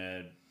Eric was going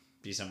to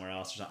be somewhere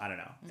else or something. I don't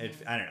know.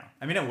 I don't know.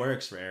 I mean, it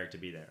works for Eric to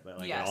be there, but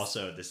like it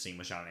also, this scene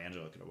with Sean and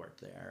Angela could have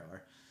worked there,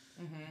 or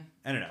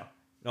I don't know.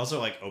 It also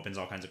like opens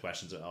all kinds of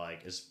questions.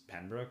 Like, is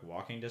Pembroke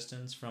walking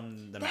distance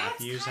from the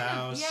Matthews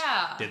house?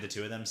 Yeah. Did the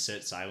two of them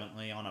sit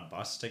silently on a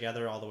bus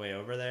together all the way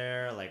over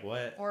there? Like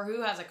what? Or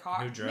who has a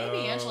car? Who drove?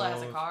 Maybe Angela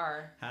has a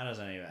car. How does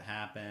any of it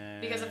happen?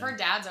 Because if her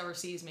dad's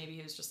overseas, maybe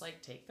he was just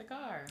like, take the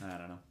car. I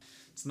don't know.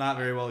 It's not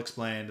very well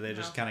explained. They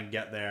just kind of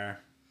get there.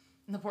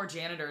 And the poor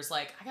janitor's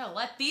like, I gotta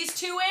let these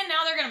two in?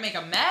 Now they're gonna make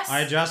a mess?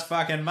 I just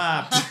fucking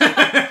mopped.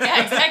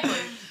 Yeah, exactly.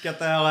 Get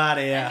the hell out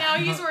of here. And now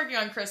he's working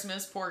on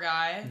Christmas, poor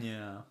guy.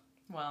 Yeah.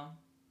 Well,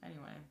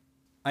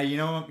 anyway. You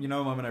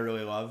know a moment I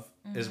really love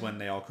is when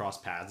they all cross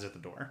paths at the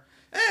door.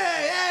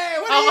 Hey,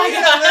 what are you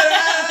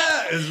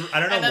doing? I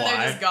don't know and then why.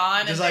 They're just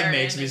gone. It just like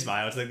makes me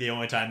smile. It's like the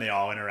only time they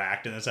all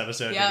interact in this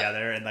episode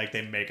together, and like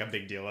they make a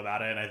big deal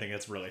about it, and I think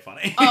it's really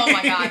funny. Oh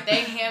my god,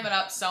 they ham it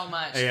up so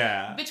much.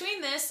 Yeah. Between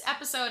this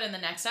episode and the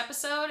next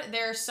episode,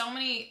 there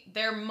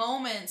are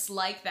moments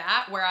like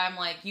that where I'm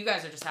like, you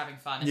guys are just having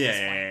fun at this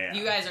point. Yeah.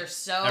 You guys are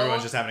so...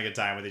 Everyone's just having a good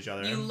time with each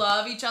other. You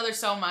love each other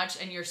so much,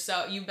 and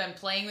you've been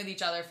playing with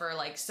each other for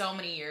like so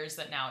many years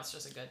that now it's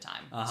just a good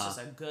time. It's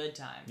just a good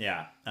time.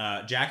 Yeah.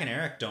 Jack and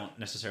Eric don't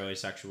necessarily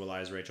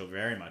sexualize Rachel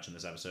very much in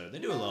this episode. They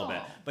do a little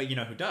bit. But you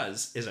know who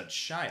does is a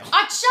child. A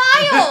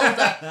child!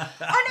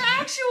 An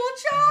actual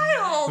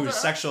child! Who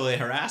sexually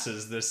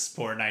harasses this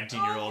poor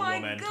 19-year-old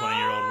woman,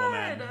 20-year-old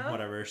woman,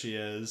 whatever she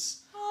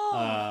is.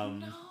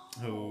 No.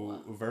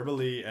 Who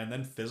verbally and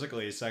then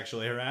physically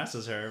sexually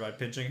harasses her by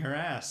pinching her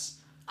ass.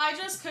 I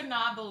just could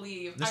not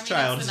believe. This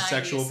child is a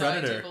sexual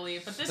predator. So I do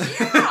believe, but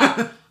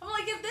I'm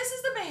like, if this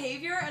is the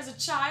behavior as a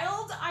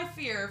child, I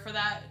fear for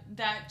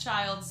that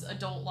child's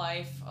adult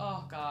life.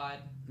 Oh God.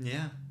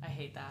 Yeah. I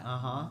hate that.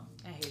 I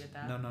hated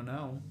that.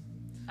 No.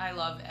 I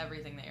love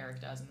everything that Eric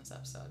does in this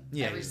episode.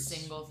 Yeah. Every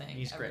single thing.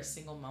 He's every great.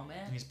 single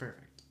moment. He's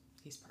perfect.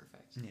 He's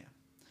perfect. Yeah.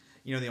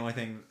 You know, the only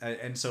thing,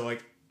 and so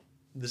like,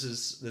 this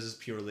is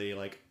purely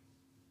like,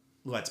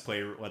 let's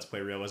play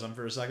realism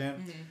for a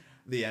second.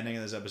 The ending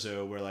of this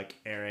episode where like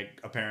Eric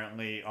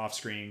apparently off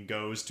screen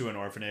goes to an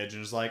orphanage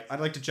and is like, I'd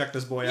like to check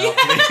this boy out,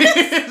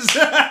 please.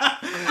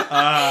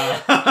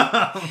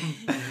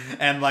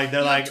 And like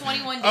they're like,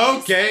 21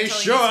 days okay,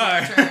 sure.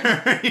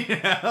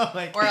 You know,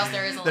 like, or else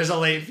there's a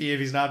late fee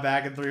if he's not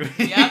back in 3 weeks.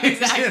 Yep,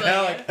 exactly. You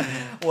know, like,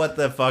 what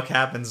the fuck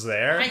happens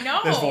there? I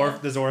know.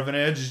 This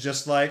orphanage is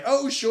just like,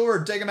 oh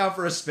sure, take him out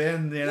for a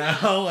spin. You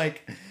know,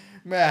 like.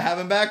 Yeah, have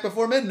him back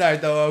before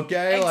midnight though,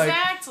 okay?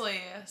 Exactly.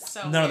 Like,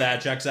 so none of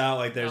that checks out.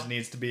 Like, there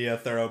needs to be a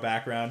thorough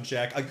background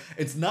check. Like,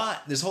 it's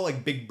not this whole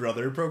like Big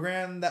Brother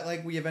program that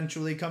like we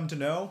eventually come to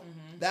know.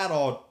 That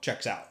all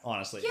checks out,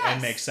 honestly, and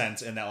makes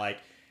sense in that like,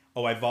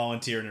 oh, I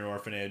volunteered in an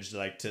orphanage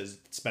like to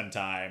spend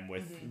time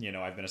with you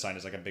know, I've been assigned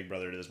as like a big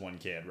brother to this one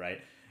kid,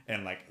 right?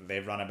 And like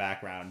they've run a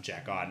background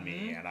check on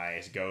me, and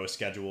I go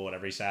schedule it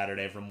every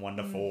Saturday from 1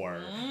 to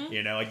 4.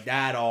 You know, like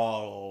that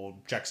all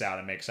checks out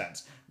and makes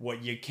sense.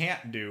 What you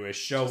can't do is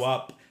show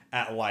up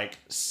at like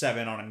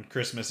 7 on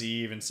Christmas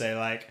Eve and say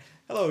like,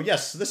 "Hello,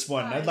 yes, this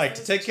one. I'd like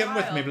to take him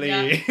with me,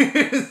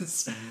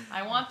 please." Yep.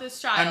 I want this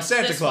child. I'm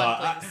Santa this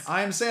Claus.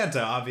 I'm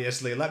Santa,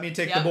 obviously. Let me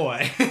take the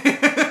boy.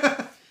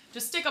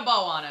 Just stick a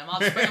bow on him. I'll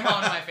just bring him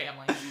home to my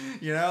family.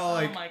 You know,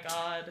 like, oh my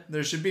God.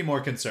 There should be more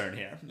concern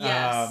here.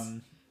 Yes.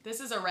 This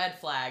is a red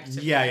flag to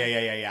me.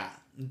 Yeah.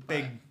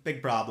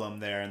 Big problem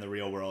there in the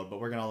real world,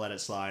 but we're gonna let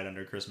it slide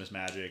under Christmas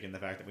magic and the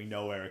fact that we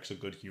know Eric's a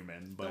good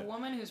human. But the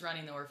woman who's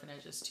running the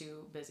orphanage is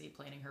too busy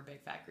planning her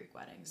big fat Greek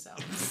wedding, so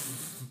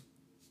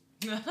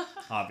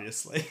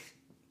obviously.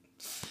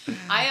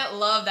 I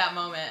love that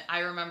moment. I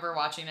remember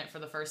watching it for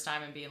the first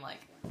time and being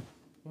like,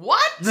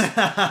 "What?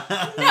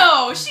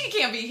 No, she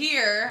can't be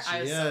here." I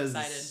was so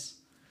excited.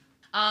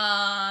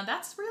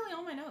 That's really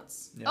all my my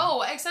notes. Yeah.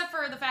 Oh, except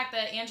for the fact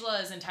that Angela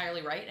is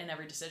entirely right in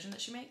every decision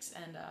that she makes,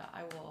 and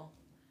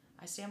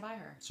I stand by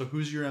her. So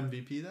who's your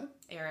MVP then?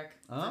 Eric,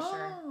 for oh,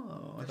 sure.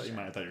 I thought you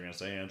were gonna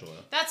say Angela.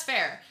 That's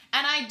fair.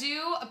 And I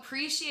do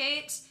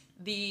appreciate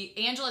the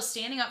Angela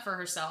standing up for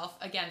herself,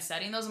 again,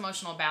 setting those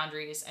emotional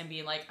boundaries and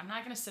being like, I'm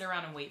not going to sit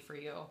around and wait for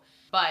you.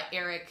 But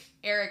Eric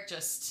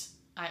just,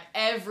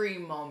 every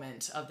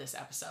moment of this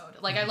episode,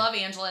 like I love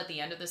Angela at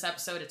the end of this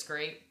episode, it's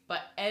great,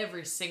 but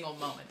every single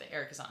moment that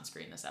Eric is on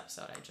screen this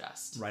episode, I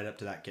just... Right up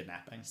to that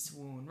kidnapping.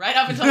 Swoon. Right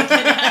up until the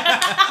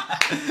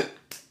kidnapping.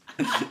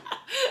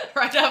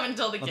 Right up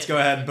until the kidnapping. Let's go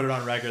ahead and put it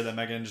on record that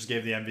Megan just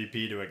gave the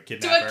MVP to a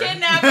kidnapper. To a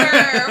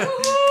kidnapper!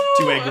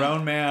 To a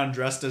grown man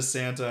dressed as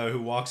Santa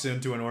who walks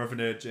into an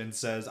orphanage and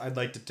says, I'd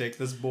like to take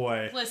this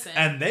boy. Listen.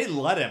 And they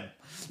let him.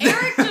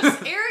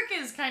 Eric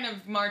is kind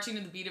of marching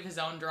to the beat of his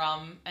own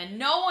drum, and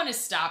no one is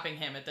stopping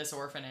him at this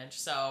orphanage,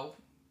 so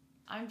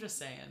I'm just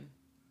saying.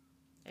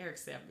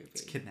 Eric's the MVP.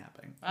 It's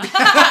kidnapping.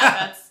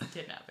 That's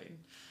kidnapping.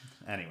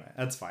 Anyway,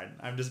 that's fine.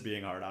 I'm just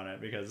being hard on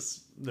it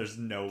because there's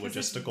no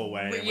logistical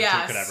way in which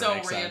it could ever so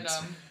make random.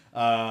 sense.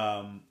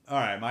 All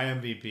right, my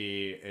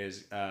MVP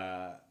is...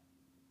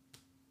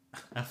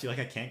 I feel like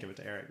I can't give it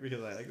to Eric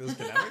because I like this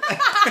kidnapping.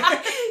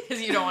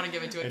 Because you don't want to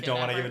give it to a kidnapper. I don't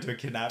want to give it to a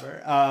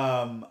kidnapper.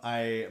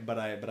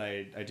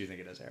 I do think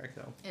it is Eric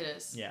though. It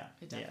is. Yeah.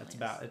 It definitely it's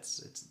about it's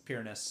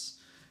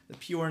the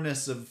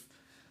pureness of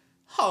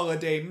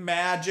holiday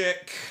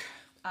magic.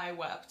 I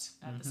wept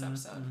at this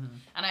episode,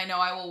 and I know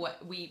I will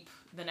weep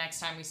the next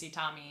time we see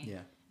Tommy.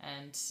 Yeah.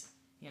 And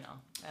at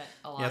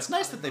a lot. Yeah, it's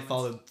nice that they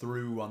followed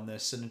through on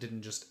this and it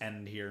didn't just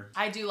end here.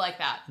 I do like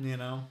that.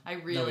 I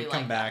really we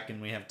come back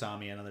and we have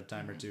Tommy another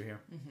time or two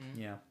here.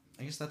 Yeah.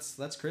 I guess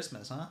that's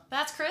Christmas, huh?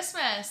 That's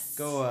Christmas.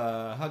 Go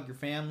hug your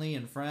family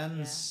and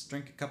friends,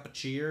 drink a cup of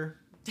cheer,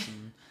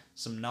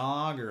 some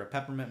nog or a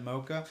peppermint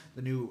mocha,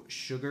 the new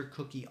sugar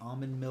cookie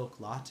almond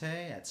milk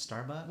latte at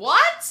Starbucks.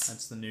 What?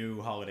 That's the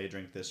new holiday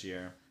drink this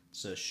year.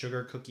 It's a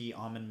sugar cookie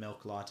almond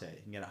milk latte.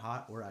 You can get it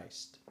hot or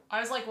iced. I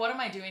was like, what am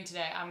I doing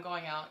today? I'm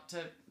going out to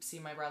see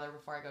my brother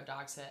before I go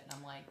dog sit. And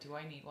I'm like, do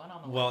I need one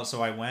on the way? Well,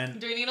 so I went...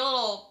 Do we need a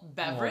little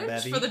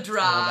beverage for the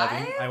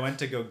drive? I went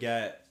to go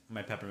get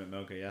my peppermint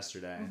mocha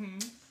yesterday.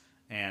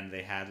 And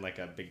they had like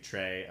a big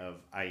tray of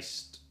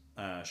iced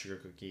sugar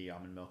cookie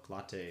almond milk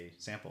latte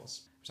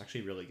samples. It was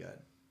actually really good.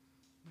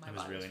 It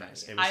was really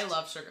nice. I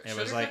love sugar.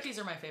 Sugar cookies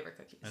are my favorite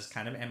cookies. It was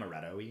kind of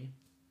amaretto-y.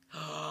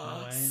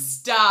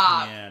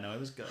 Stop. Yeah, no, it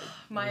was good.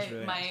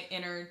 My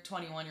inner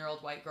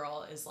 21-year-old white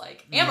girl is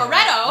like,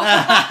 amaretto!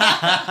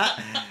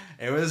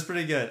 It was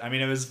pretty good. I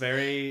mean, it's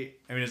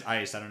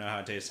iced. I don't know how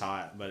it tastes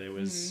hot, but it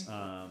was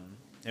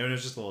it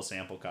was just a little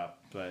sample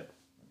cup, but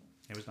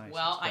it was nice.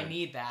 Well, I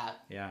need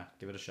that. Yeah,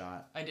 give it a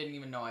shot. I didn't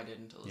even know I did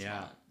until this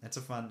moment. It's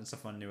a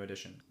fun new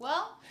addition.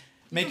 Well,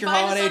 make your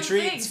holiday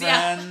treats,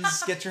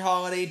 friends. Get your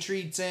holiday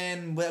treats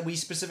in. We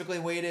specifically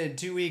waited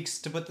 2 weeks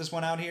to put this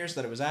one out here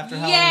so that it was after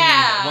Halloween.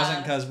 It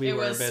wasn't because we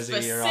were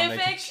busy or on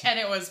vacation. And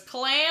it was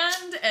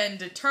planned and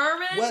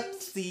determined.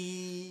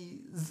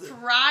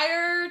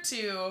 Prior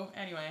to...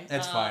 Anyway.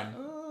 It's fine.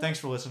 Thanks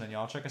for listening,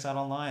 y'all. Check us out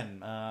online.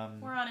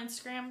 We're on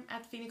Instagram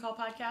at the Feeney Call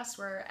Podcast.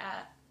 We're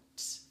at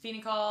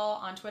Feeney Call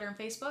on Twitter and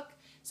Facebook.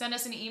 Send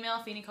us an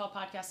email,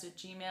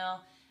 feeneycallpodcast@gmail.com,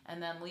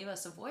 and then leave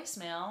us a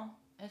voicemail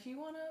if you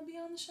want to be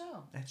on the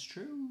show. That's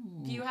true.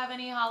 Do you have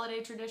any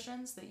holiday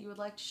traditions that you would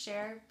like to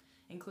share,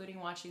 including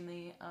watching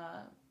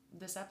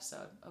this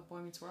episode of Boy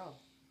Meets World?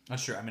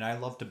 That's true. I mean, I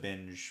love to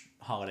binge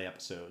holiday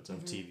episodes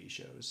of TV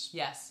shows.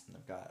 Yes.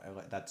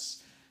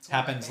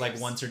 Happens like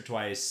once or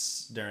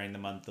twice during the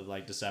month of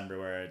like December,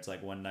 where it's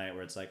like one night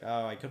where it's like,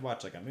 oh, I could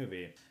watch like a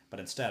movie, but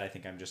instead I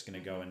think I'm just gonna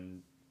go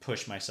and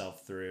push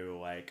myself through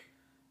like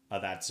a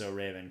That's So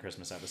Raven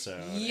Christmas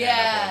episode, and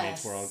a Boy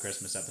Meets World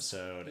Christmas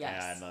episode,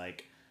 and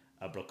like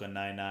a Brooklyn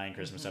Nine-Nine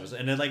Christmas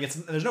episode, and then, like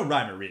there's no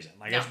rhyme or reason.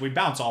 Like we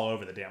bounce all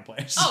over the damn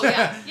place. Oh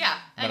yeah.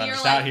 But I'm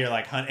just out here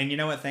like hunt, and you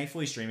know what?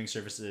 Thankfully, streaming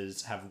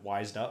services have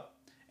wised up,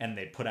 and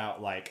they put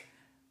out like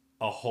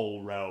a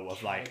whole row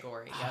of like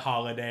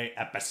holiday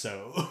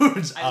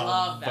episodes. I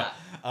love that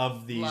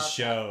of these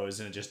shows,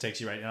 and it just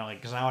takes you right.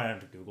 Because now I don't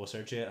have to Google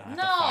search it. I don't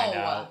have to find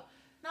out.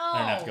 No. I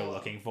don't have to go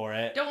looking for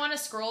it. Don't want to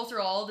scroll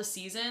through all the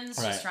seasons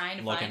just trying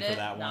to find it. For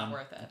that Not one.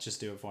 worth it. Just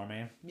do it for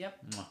me. Yep.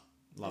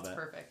 Love it. It's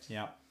perfect.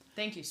 Yep.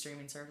 Thank you,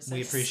 streaming services.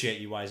 We appreciate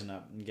you wising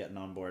up and getting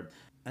on board.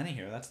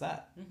 Anywho, that's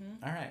that.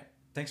 All right.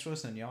 Thanks for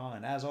listening, y'all.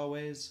 And as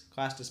always,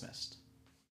 class dismissed.